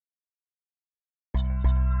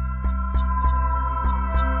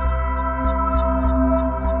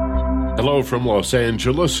Hello from Los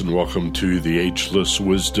Angeles, and welcome to the Ageless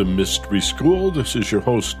Wisdom Mystery School. This is your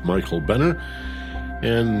host, Michael Benner,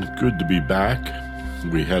 and good to be back.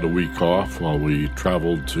 We had a week off while we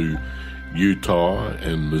traveled to Utah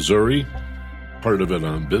and Missouri, part of it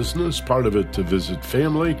on business, part of it to visit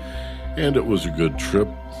family, and it was a good trip,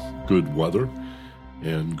 good weather,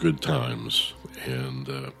 and good times.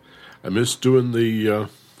 And I missed doing the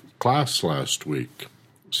class last week.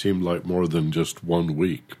 Seemed like more than just 1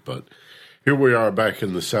 week, but here we are back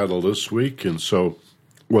in the saddle this week, and so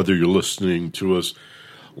whether you're listening to us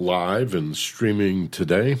live and streaming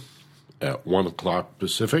today at 1 o'clock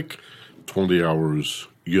Pacific, 20 hours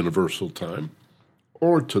Universal Time,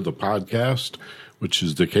 or to the podcast, which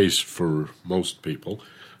is the case for most people,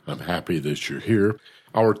 I'm happy that you're here.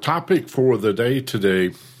 Our topic for the day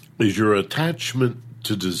today is your attachment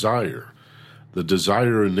to desire, the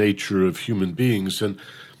desire nature of human beings, and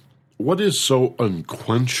what is so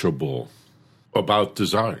unquenchable about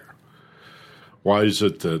desire? Why is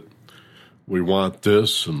it that we want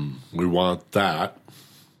this and we want that,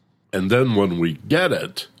 and then when we get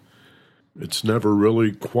it, it's never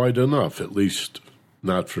really quite enough, at least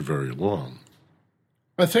not for very long?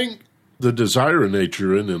 I think the desire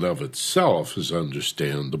nature in and of itself is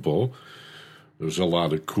understandable. There's a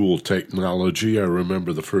lot of cool technology. I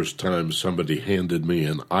remember the first time somebody handed me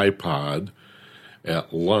an iPod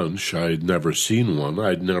at lunch. I'd never seen one.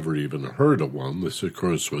 I'd never even heard of one. This, of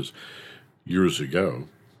course, was years ago.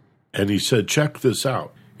 And he said, check this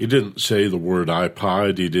out. He didn't say the word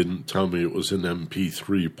iPod. He didn't tell me it was an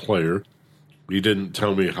MP3 player. He didn't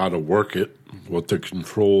tell me how to work it, what the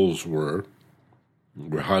controls were,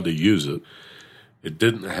 or how to use it. It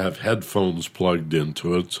didn't have headphones plugged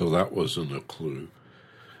into it, so that wasn't a clue.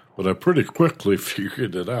 But I pretty quickly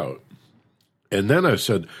figured it out. And then I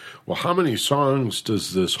said, well, how many songs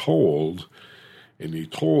does this hold? And he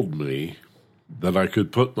told me that I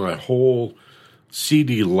could put my whole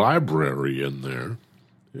CD library in there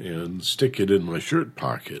and stick it in my shirt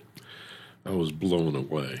pocket. I was blown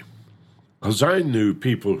away. Because I knew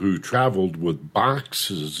people who traveled with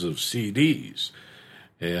boxes of CDs.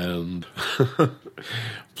 And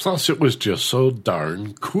plus it was just so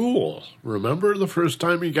darn cool. Remember the first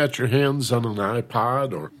time you got your hands on an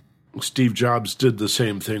iPod? Or Steve Jobs did the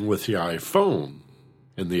same thing with the iPhone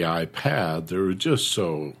and the iPad. They were just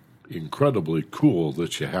so incredibly cool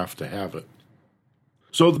that you have to have it.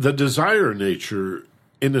 So the desire nature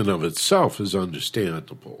in and of itself is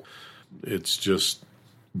understandable. It's just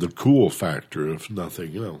the cool factor, if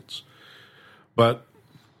nothing else. But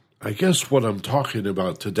I guess what I'm talking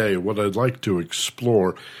about today, what I'd like to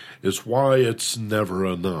explore, is why it's never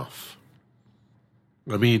enough.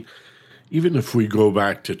 I mean, even if we go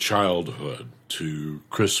back to childhood, to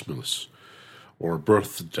Christmas, or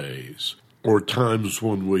birthdays, or times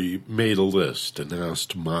when we made a list and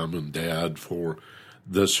asked mom and dad for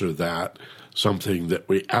this or that, something that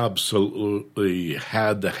we absolutely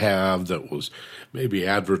had to have that was maybe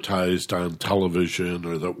advertised on television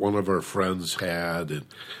or that one of our friends had, and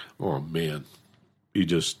oh man, you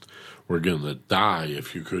just were going to die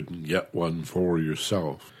if you couldn't get one for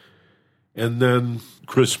yourself. And then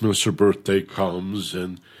Christmas or birthday comes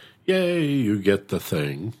and yay, you get the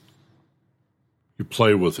thing. You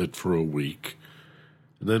play with it for a week,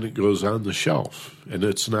 and then it goes on the shelf, and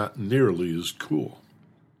it's not nearly as cool.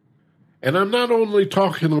 And I'm not only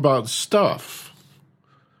talking about stuff.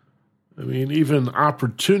 I mean, even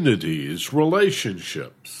opportunities,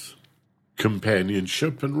 relationships,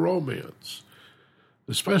 companionship, and romance.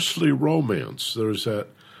 Especially romance. There's that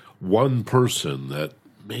one person that,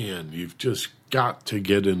 man, you've just got to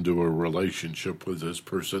get into a relationship with this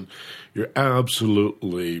person. You're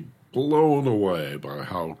absolutely blown away by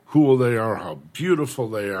how cool they are, how beautiful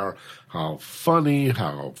they are, how funny,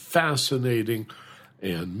 how fascinating.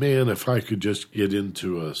 And man, if I could just get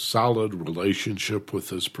into a solid relationship with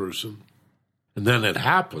this person. And then it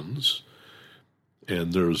happens,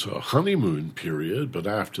 and there's a honeymoon period, but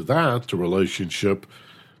after that, the relationship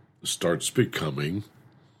starts becoming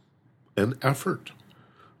an effort.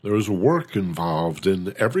 There's work involved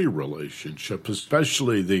in every relationship,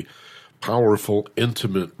 especially the powerful,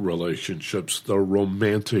 intimate relationships, the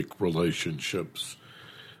romantic relationships.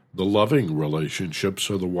 The loving relationships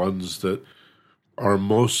are the ones that are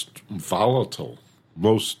most volatile,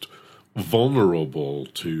 most vulnerable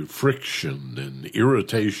to friction and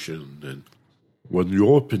irritation. And when you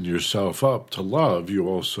open yourself up to love, you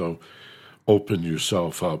also open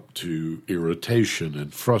yourself up to irritation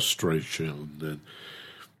and frustration. And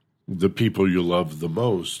the people you love the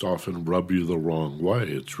most often rub you the wrong way.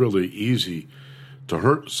 It's really easy to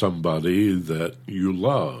hurt somebody that you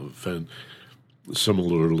love. And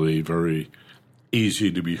Similarly, very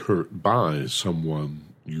easy to be hurt by someone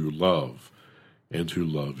you love and who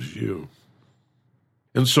loves you.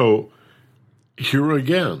 And so, here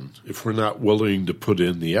again, if we're not willing to put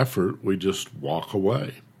in the effort, we just walk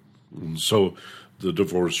away. And so the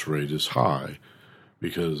divorce rate is high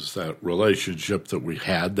because that relationship that we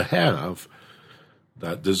had to have,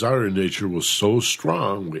 that desire nature was so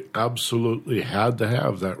strong, we absolutely had to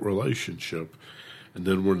have that relationship. And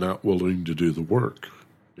then we're not willing to do the work,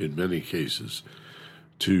 in many cases,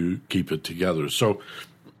 to keep it together. So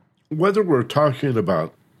whether we're talking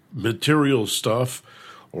about material stuff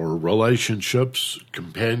or relationships,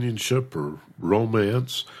 companionship or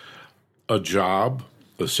romance, a job,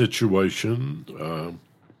 a situation,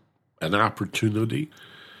 an opportunity,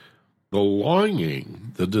 the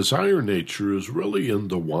longing, the desire nature is really in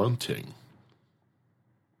the wanting.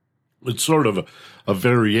 It's sort of a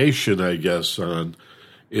variation, I guess, on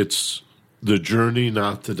it's the journey,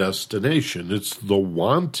 not the destination. It's the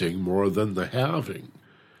wanting more than the having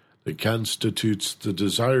that constitutes the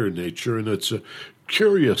desire nature, and it's a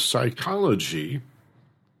curious psychology.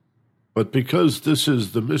 But because this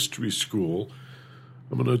is the mystery school,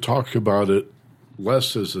 I'm going to talk about it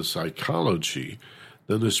less as a psychology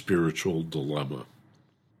than a spiritual dilemma.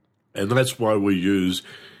 And that's why we use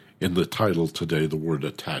in the title today the word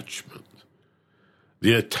attachment.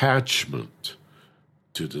 The attachment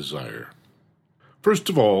to desire. First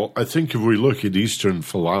of all, I think if we look at Eastern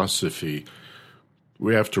philosophy,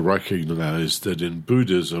 we have to recognize that in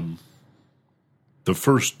Buddhism, the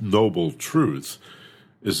first noble truth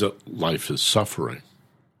is that life is suffering.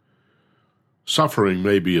 Suffering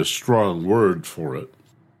may be a strong word for it.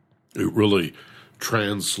 It really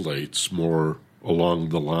translates more along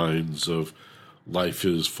the lines of life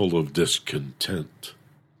is full of discontent,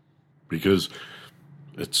 because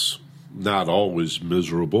it's not always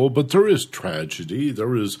miserable, but there is tragedy,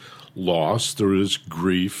 there is loss, there is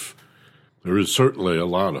grief, there is certainly a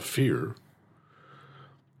lot of fear.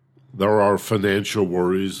 There are financial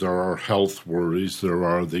worries, there are health worries, there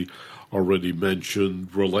are the already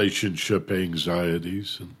mentioned relationship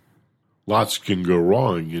anxieties, and lots can go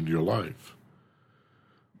wrong in your life.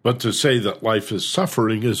 But to say that life is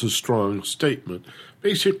suffering is a strong statement.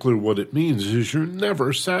 Basically what it means is you're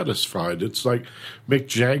never satisfied. It's like Mick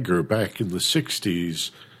Jagger back in the 60s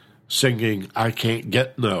singing, "I can't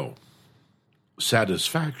get no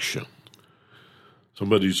satisfaction."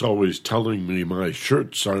 Somebody's always telling me my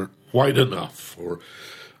shirts aren't white enough, or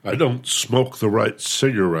I don't smoke the right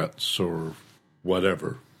cigarettes, or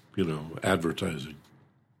whatever, advertising.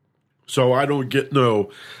 So I don't get no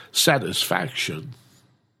satisfaction.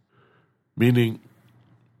 Meaning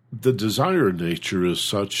the desire nature is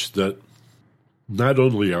such that not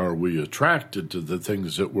only are we attracted to the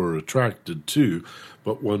things that we're attracted to,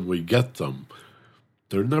 but when we get them,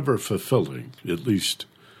 they're never fulfilling, at least,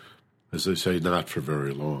 as they say, not for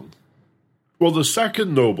very long. Well, the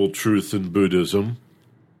second noble truth in Buddhism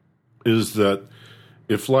is that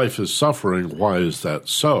if life is suffering, why is that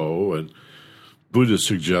so? And Buddha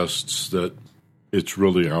suggests that it's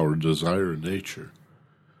really our desire nature.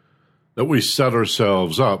 That we set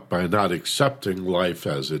ourselves up by not accepting life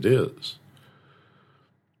as it is.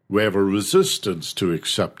 We have a resistance to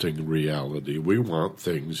accepting reality. We want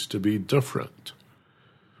things to be different.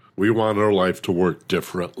 We want our life to work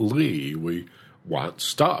differently. We want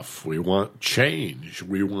stuff. We want change.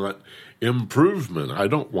 We want improvement. I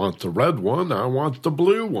don't want the red one. I want the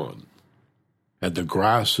blue one. And the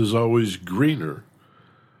grass is always greener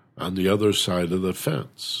on the other side of the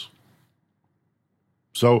fence.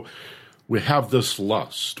 So we have this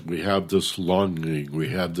lust, we have this longing, we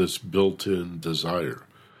have this built-in desire.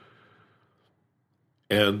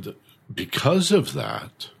 And because of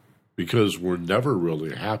that, because we're never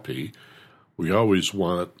really happy, we always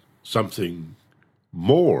want something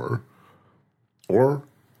more or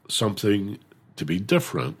something to be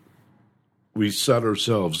different. We set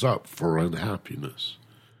ourselves up for unhappiness.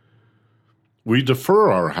 We defer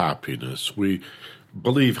our happiness. We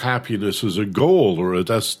believe happiness is a goal or a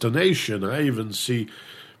destination. I even see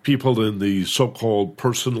people in the so-called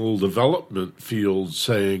personal development field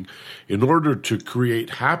saying, in order to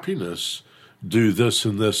create happiness, do this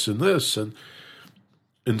and this and this. And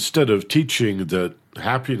instead of teaching that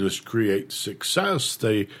happiness creates success,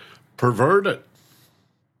 they pervert it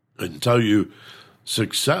and tell you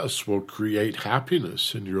success will create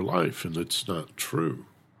happiness in your life, and it's not true.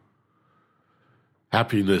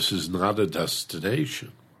 Happiness is not a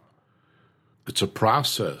destination. It's a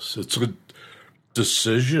process. It's a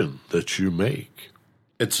decision that you make.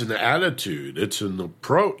 It's an attitude. It's an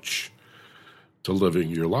approach to living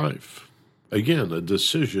your life. Again, a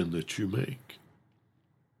decision that you make.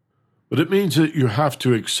 But it means that you have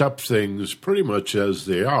to accept things pretty much as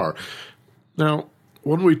they are. Now,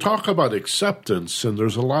 when we talk about acceptance, and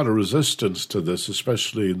there's a lot of resistance to this,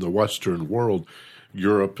 especially in the Western world,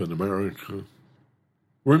 Europe and America,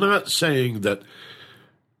 we're not saying that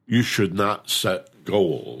you should not set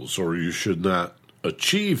goals or you should not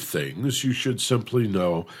achieve things. You should simply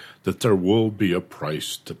know that there will be a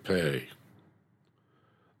price to pay.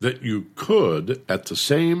 That you could, at the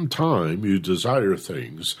same time you desire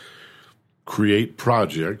things, create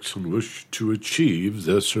projects in which to achieve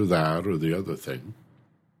this or that or the other thing.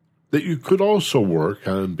 That you could also work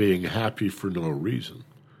on being happy for no reason,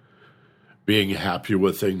 being happy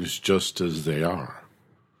with things just as they are,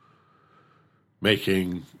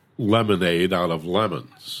 making lemonade out of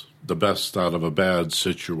lemons, the best out of a bad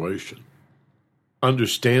situation,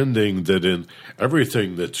 understanding that in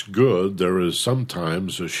everything that's good there is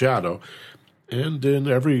sometimes a shadow, and in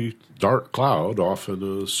every dark cloud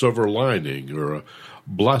often a silver lining or a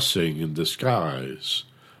blessing in disguise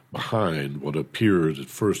behind what appeared at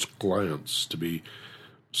first glance to be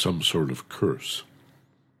some sort of curse.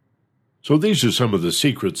 So these are some of the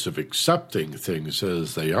secrets of accepting things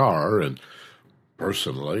as they are, and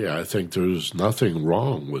personally, I think there's nothing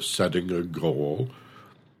wrong with setting a goal,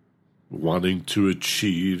 wanting to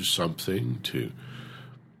achieve something, to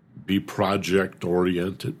be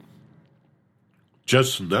project-oriented.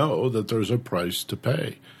 Just know that there's a price to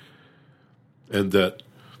pay, and that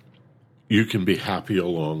you can be happy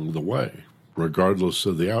along the way, regardless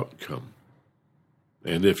of the outcome.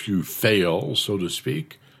 And if you fail, so to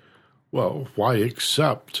speak, well, why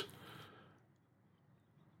accept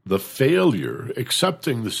the failure?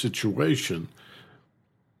 Accepting the situation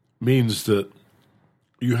means that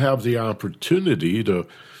you have the opportunity to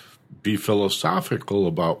be philosophical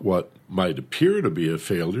about what might appear to be a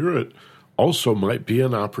failure. It also might be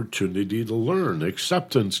an opportunity to learn.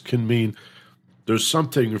 Acceptance can mean there's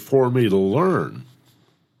something for me to learn,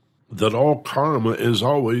 that all karma is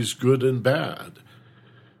always good and bad,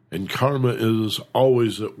 and karma is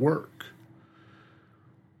always at work.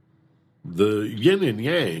 The yin and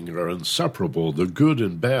yang are inseparable, the good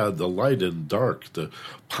and bad, the light and dark, the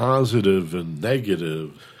positive and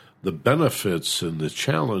negative, the benefits and the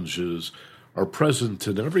challenges are present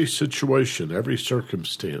in every situation, every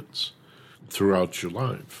circumstance throughout your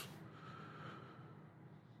life.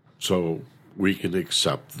 So we can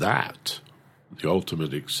accept that. The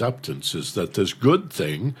ultimate acceptance is that this good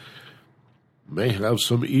thing may have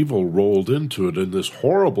some evil rolled into it, and this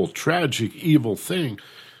horrible, tragic, evil thing,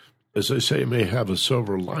 as I say, may have a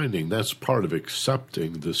silver lining. That's part of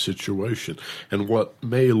accepting the situation. And what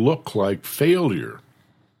may look like failure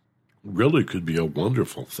really could be a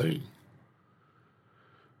wonderful thing.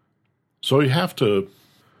 So you have to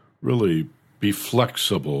really be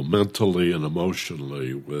flexible mentally and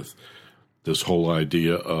emotionally with this whole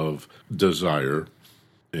idea of desire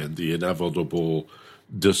and the inevitable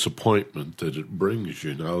disappointment that it brings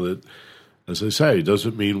you. Now, that, as I say,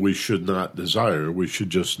 doesn't mean we should not desire. We should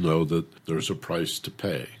just know that there's a price to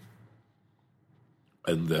pay.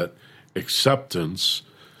 And that acceptance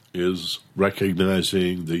is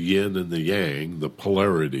recognizing the yin and the yang, the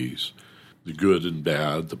polarities, the good and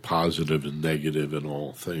bad, the positive and negative in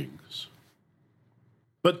all things.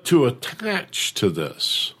 But to attach to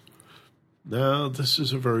this, now this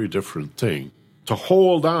is a very different thing. To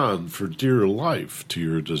hold on for dear life to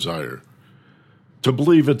your desire, to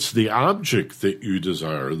believe it's the object that you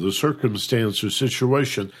desire, the circumstance or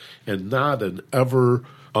situation, and not an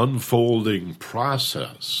ever-unfolding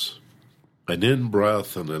process, an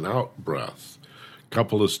in-breath and an out-breath, a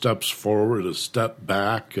couple of steps forward, a step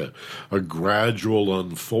back, a gradual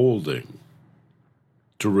unfolding.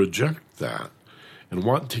 To reject that and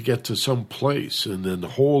want to get to some place and then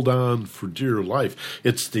hold on for dear life,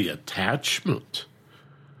 it's the attachment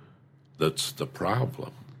that's the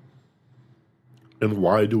problem. And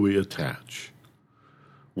why do we attach?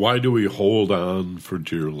 Why do we hold on for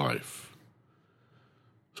dear life?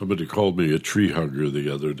 Somebody called me a tree hugger the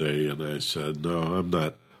other day, and I said, no, I'm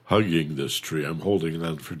not hugging this tree. I'm holding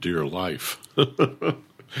on for dear life.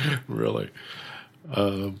 Really.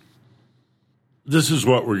 This is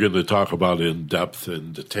what we're going to talk about in depth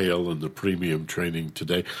and detail in the premium training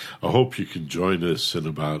today. I hope you can join us in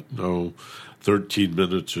about 13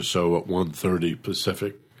 minutes or so at 1:30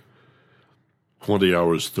 Pacific, 20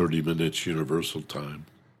 hours, 30 minutes Universal Time.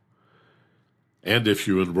 And if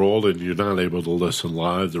you enrolled and you're not able to listen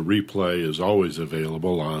live, the replay is always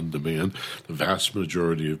available on demand. The vast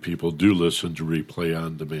majority of people do listen to replay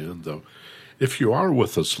on demand, though. If you are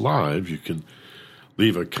with us live, you can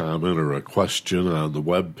leave a comment or a question on the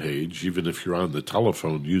web page. Even if you're on the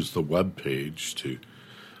telephone, use the web page to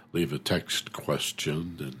leave a text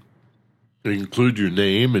question and include your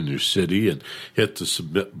name and your city and hit the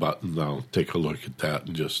submit button. I'll take a look at that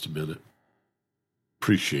in just a minute.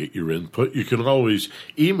 Appreciate your input. You can always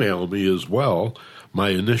email me as well. My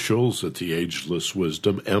initials at The Ageless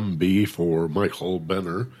Wisdom, MB for Michael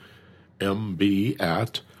Benner, MB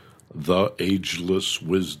at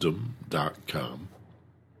theagelesswisdom.com.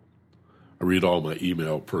 I read all my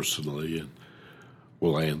email personally and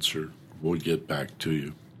will answer. We'll get back to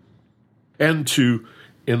you. And to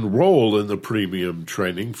enroll in the premium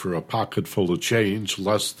training for a pocket full of change,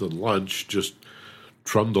 less than lunch, just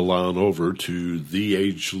trundle on over to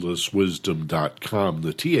theagelesswisdom.com.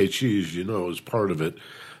 The THE, as you know, is part of it.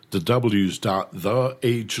 The W's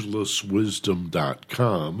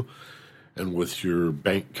theagelesswisdom.com. And with your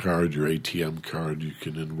bank card, your ATM card, you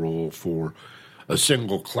can enroll for a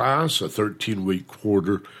single class, a 13-week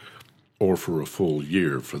quarter, or for a full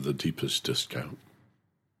year for the deepest discount.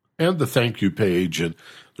 And the thank you page, and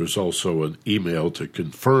there's also an email to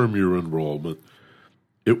confirm your enrollment.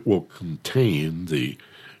 It will contain the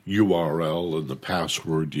URL and the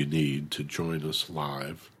password you need to join us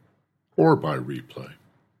live or by replay.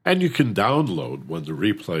 And you can download, when the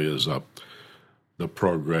replay is up, the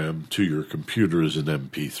program to your computer as an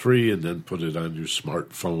MP3 and then put it on your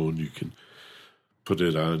smartphone. You can put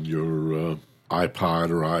it on your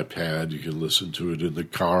iPod or iPad. You can listen to it in the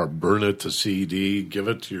car, burn it to CD, give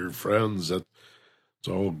it to your friends. It's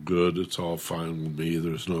all good. It's all fine with me.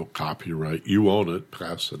 There's no copyright. You own it.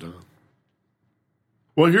 Pass it on.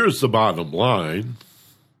 Well, here's the bottom line.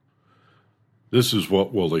 This is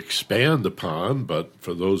what we'll expand upon, but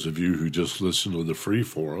for those of you who just listen to the free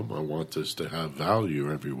forum, I want this to have value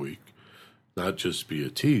every week, not just be a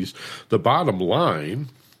tease. The bottom line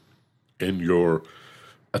in your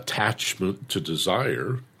attachment to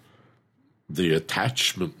desire, the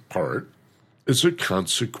attachment part, is a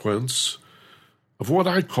consequence of what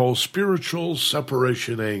I call spiritual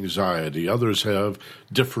separation anxiety. Others have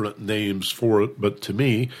different names for it, but to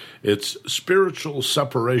me, it's spiritual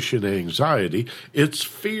separation anxiety. It's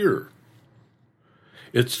fear.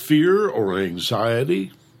 It's fear or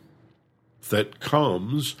anxiety that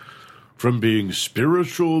comes from being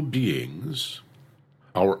spiritual beings.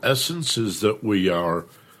 Our essence is that we are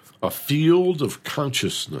a field of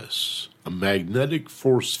consciousness, a magnetic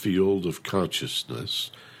force field of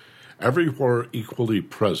consciousness, everywhere equally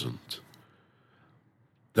present,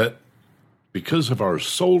 that because of our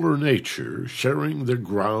solar nature, sharing the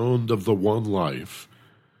ground of the one life,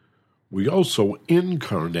 we also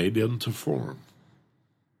incarnate into form.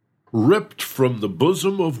 Ripped from the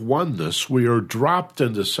bosom of oneness, we are dropped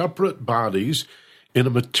into separate bodies in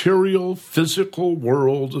a material, physical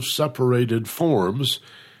world of separated forms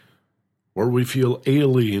where we feel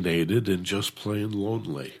alienated and just plain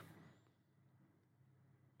lonely.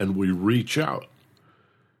 And we reach out,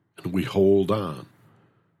 and we hold on,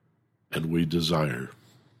 and we desire.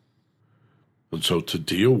 And so to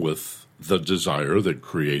deal with the desire that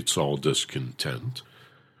creates all discontent,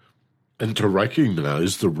 and to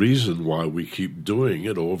recognize the reason why we keep doing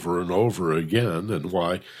it over and over again, and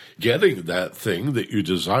why getting that thing that you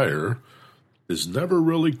desire is never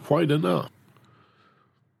really quite enough.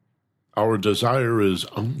 Our desire is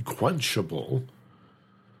unquenchable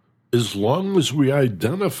as long as we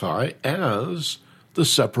identify as the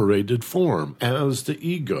separated form, as the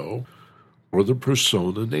ego or the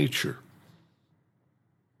persona nature.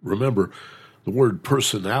 Remember, the word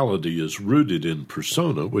personality is rooted in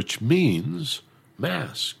persona, which means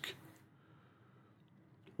mask.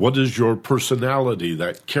 What is your personality,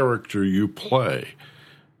 that character you play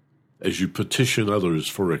as you petition others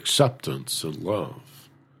for acceptance and love?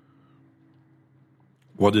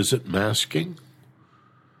 What is it masking?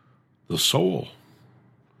 The soul,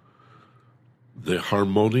 the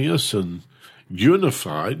harmonious and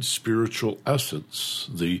unified spiritual essence,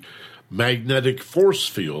 the magnetic force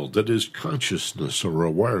field that is consciousness or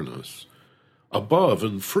awareness, above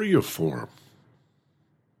and free of form.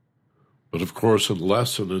 But of course,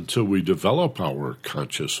 unless and until we develop our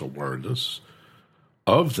conscious awareness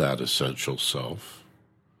of that essential self,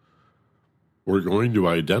 we're going to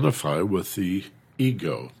identify with the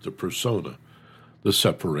ego, the persona, the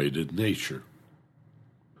separated nature.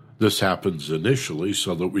 This happens initially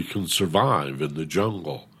so that we can survive in the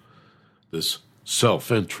jungle, this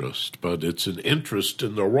self-interest, but it's an interest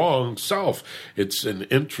in the wrong self. It's an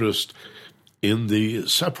interest in the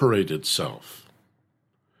separated self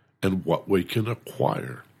and what we can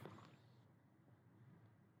acquire.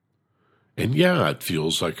 And yeah, it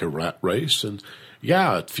feels like a rat race, and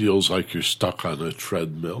yeah, it feels like you're stuck on a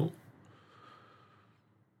treadmill.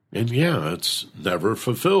 And yeah, it's never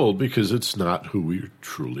fulfilled because it's not who we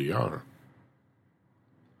truly are.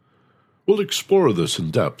 We'll explore this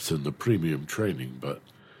in depth in the premium training, but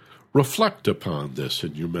reflect upon this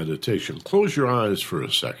in your meditation. Close your eyes for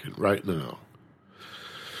a second right now.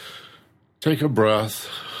 Take a breath,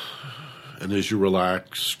 and as you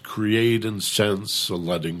relax, create and sense a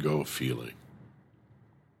letting go feeling.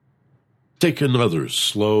 Take another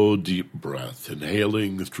slow, deep breath,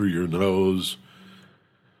 inhaling through your nose.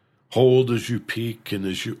 Hold as you peak, and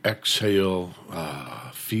as you exhale,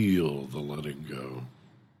 feel the letting go.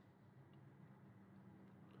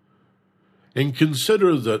 And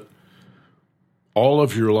consider that all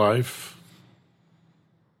of your life,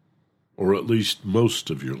 or at least most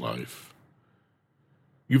of your life,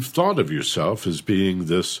 you've thought of yourself as being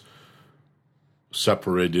this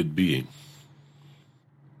separated being,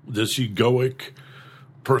 this egoic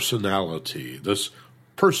personality, this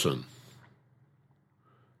person,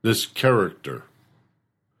 this character,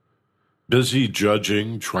 busy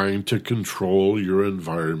judging, trying to control your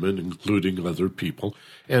environment, including other people,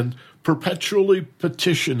 and perpetually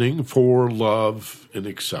petitioning for love and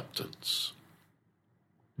acceptance.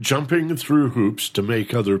 Jumping through hoops to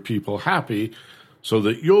make other people happy so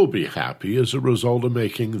that you'll be happy as a result of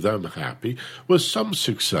making them happy, with some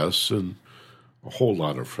success and a whole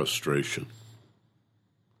lot of frustration.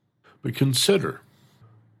 But consider,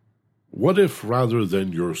 what if rather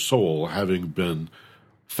than your soul having been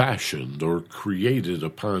fashioned or created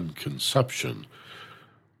upon conception,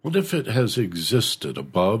 what if it has existed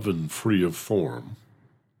above and free of form,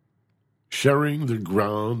 sharing the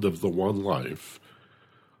ground of the one life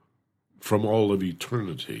from all of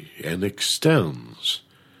eternity, and extends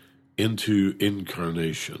into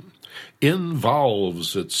incarnation,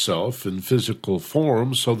 involves itself in physical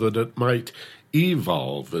form so that it might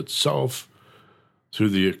evolve itself through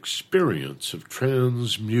the experience of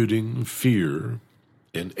transmuting fear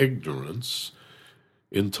and ignorance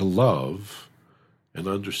into love and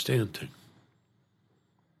understanding.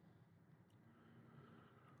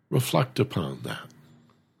 Reflect upon that.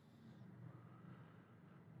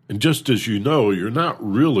 And just as you know, you're not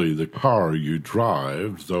really the car you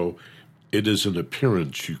drive, though it is an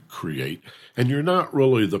appearance you create, and you're not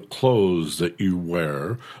really the clothes that you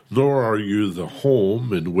wear, nor are you the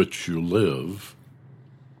home in which you live.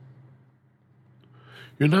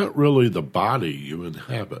 You're not really the body you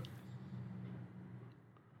inhabit.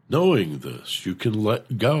 Knowing this, you can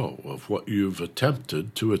let go of what you've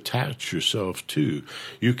attempted to attach yourself to.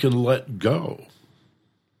 You can let go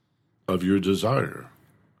of your desire.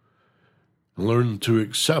 Learn to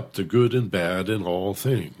accept the good and bad in all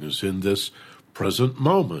things in this present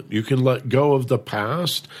moment. You can let go of the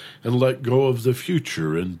past and let go of the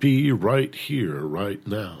future and be right here, right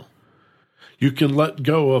now. You can let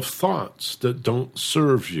go of thoughts that don't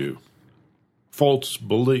serve you, false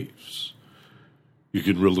beliefs. You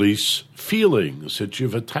can release feelings that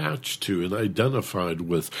you've attached to and identified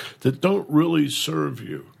with that don't really serve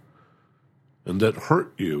you and that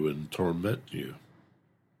hurt you and torment you.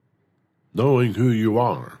 Knowing who you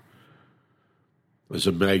are as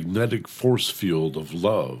a magnetic force field of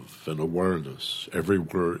love and awareness,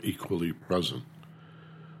 everywhere equally present,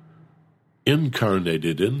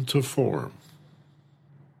 incarnated into form,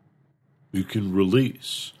 you can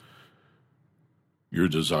release your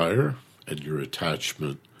desire and your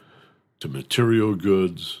attachment to material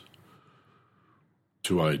goods,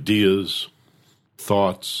 to ideas,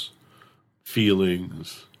 thoughts,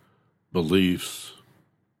 feelings, beliefs,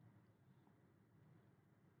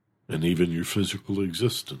 and even your physical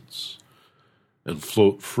existence, and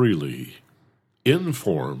float freely in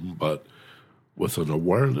form, but with an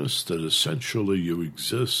awareness that essentially you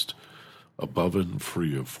exist above and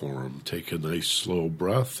free of form. Take a nice slow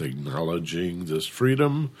breath, acknowledging this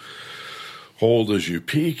freedom. Hold as you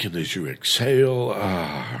peak, and as you exhale,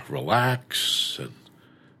 relax and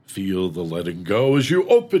feel the letting go as you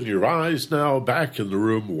open your eyes now, back in the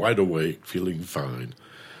room, wide awake, feeling fine,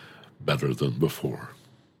 better than before.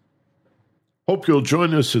 Hope you'll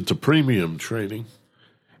join us at the premium training,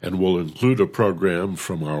 and we'll include a program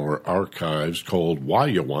from our archives called Why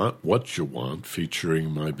You Want, What You Want,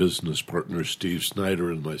 featuring my business partner Steve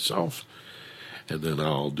Snyder and myself. And then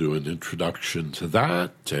I'll do an introduction to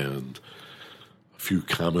that and a few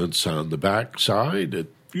comments on the backside.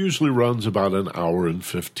 It usually runs about an hour and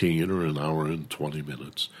 15 or an hour and 20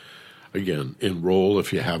 minutes. Again, enroll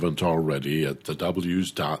if you haven't already at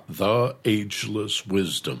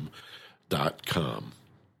theagelesswisdom.com.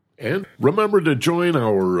 And remember to join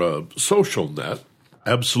our social net,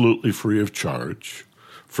 absolutely free of charge,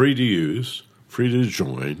 free to use, free to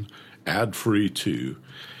join, ad-free too.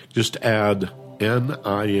 Just add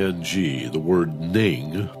N-I-N-G, the word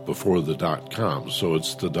Ning before the .com. So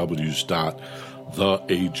it's the W's dot,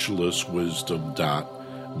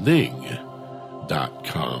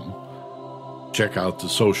 theagelesswisdom.ning.com. Check out the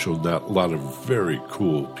social net. A lot of very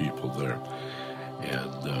cool people there.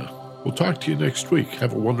 And we'll talk to you next week.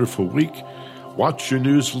 Have a wonderful week. Watch your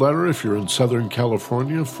newsletter if you're in Southern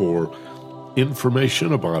California for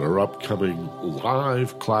information about our upcoming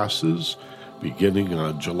live classes beginning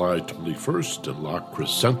on July 21st in La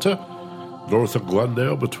Crescenta, north of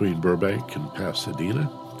Glendale between Burbank and Pasadena.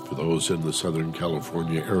 For those in the Southern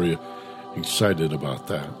California area, excited about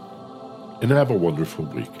that. And have a wonderful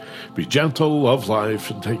week. Be gentle, love life,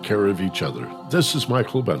 and take care of each other. This is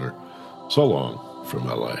Michael Benner. So long from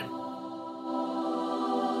LA.